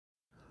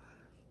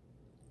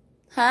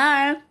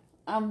Hi,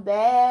 I'm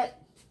back.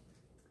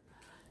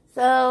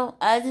 So,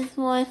 I just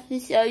wanted to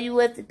show you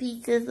what the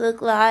pizzas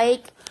look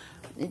like.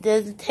 It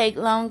doesn't take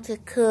long to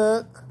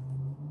cook.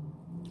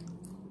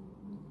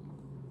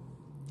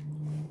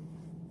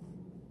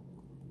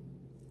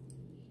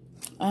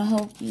 I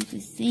hope you can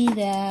see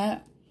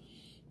that.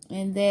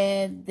 And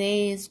that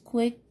they is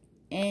quick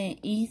and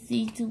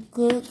easy to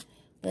cook,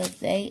 but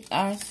they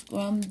are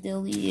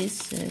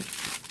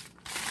scrumdiddlyicious.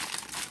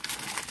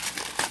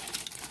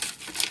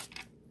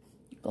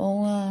 Go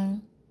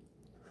on,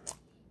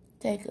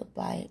 take a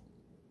bite.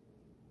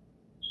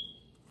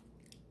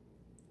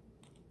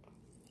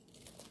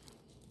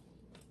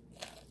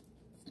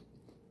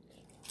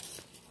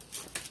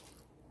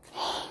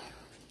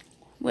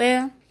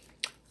 Well,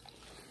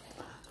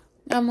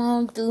 I'm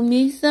gonna do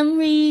me some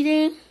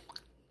reading,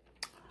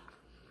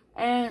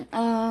 and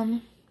I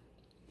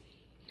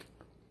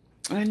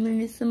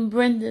need some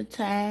Brenda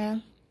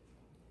time,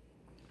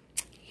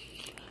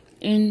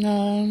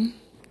 and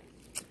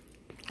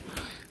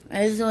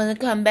I just want to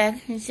come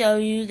back and show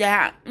you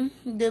that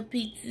the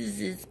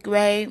pizzas is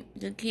great.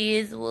 The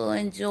kids will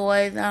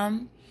enjoy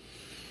them,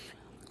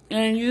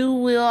 and you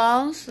will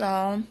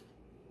also.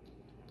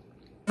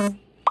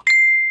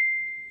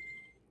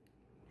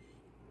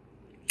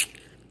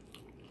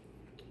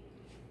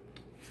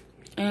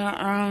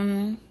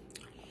 And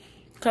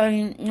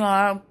cause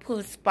I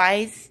put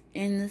spice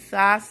in the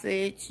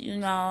sausage,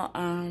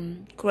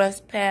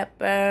 crushed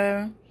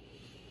pepper,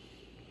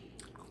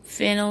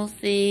 fennel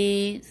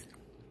seeds.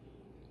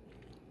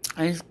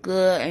 It's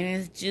good and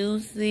it's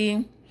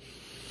juicy,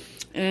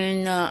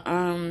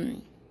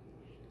 and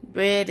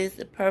bread is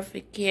the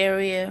perfect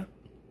carrier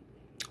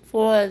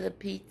for the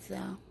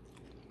pizza.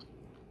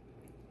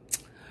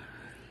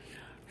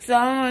 So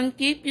I don't want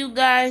to keep you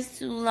guys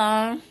too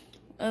long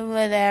or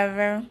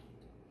whatever.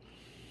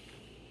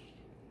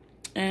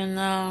 And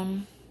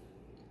I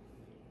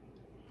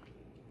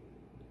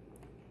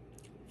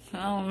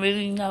don't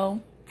really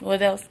know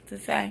what else to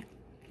say.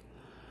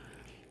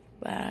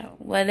 But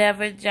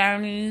whatever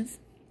journeys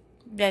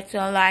that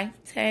your life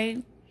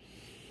takes,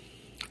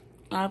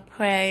 I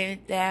pray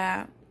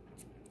that,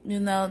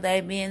 they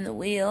be in the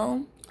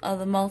will of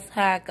the Most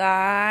High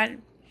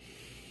God.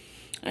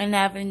 And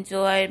I've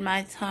enjoyed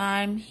my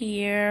time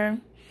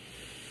here.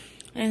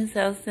 And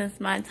so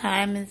since my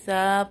time is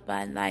up,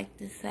 I'd like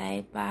to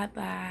say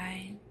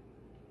bye-bye.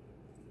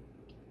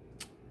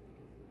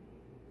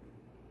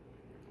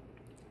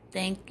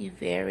 Thank you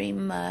very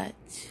much.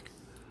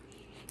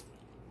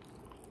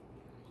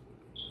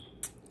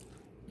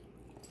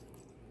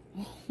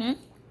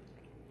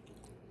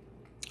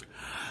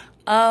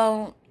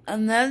 Oh,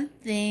 another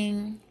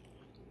thing.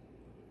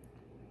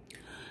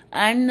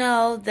 I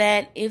know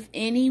that if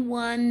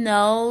anyone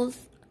knows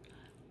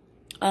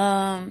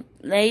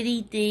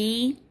Lady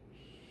D,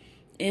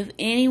 if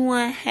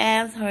anyone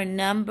has her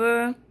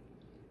number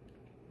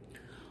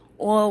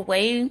or a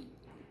way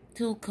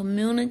to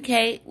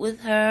communicate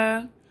with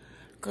her,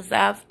 because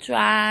I've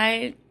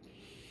tried,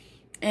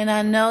 and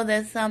I know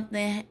that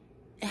something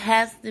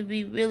has to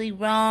be really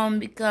wrong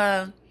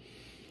because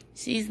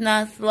she's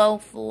not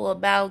slowful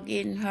about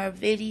getting her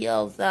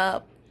videos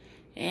up,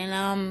 and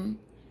I'm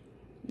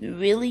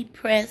really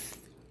pressed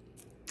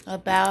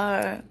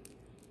about her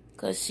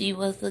because she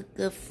was a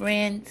good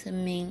friend to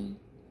me.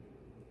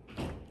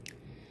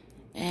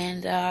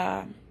 And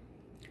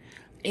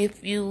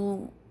if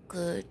you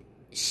could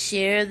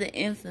share the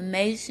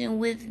information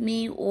with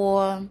me,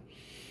 or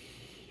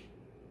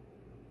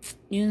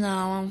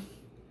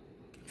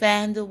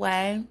find a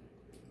way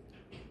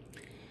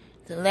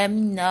to let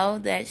me know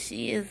that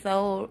she is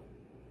all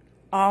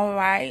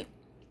right,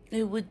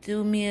 it would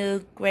do me a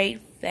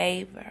great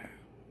favor.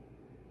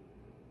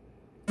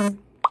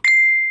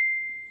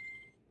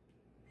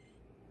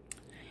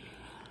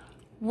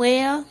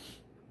 Well,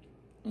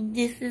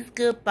 this is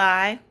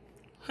goodbye,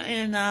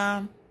 and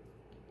I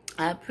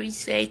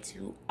appreciate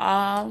you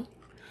all.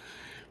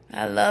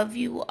 I love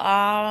you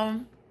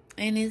all,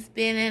 and it's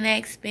been an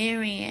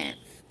experience.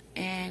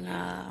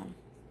 And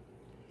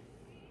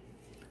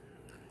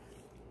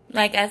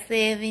like I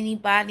said, if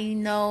anybody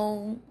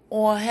know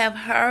or have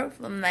heard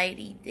from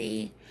Lady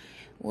D,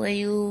 will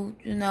you,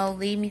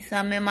 leave me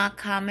some in my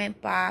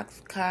comment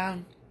box? Cause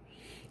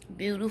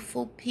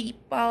beautiful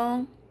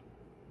people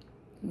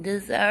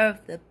deserve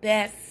the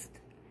best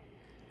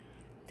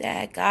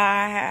that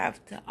God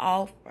have to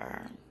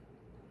offer.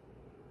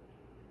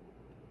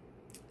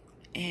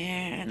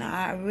 And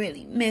I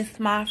really miss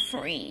my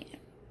friend.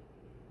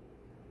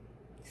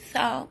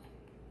 So,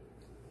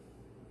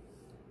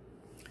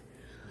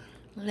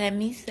 let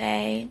me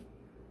say,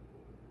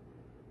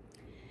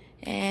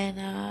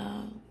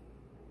 and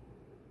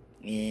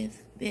it's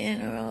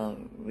been a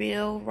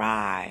real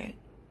ride.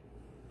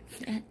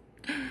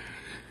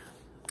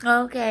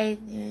 Okay,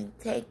 then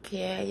take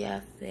care of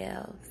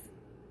yourselves.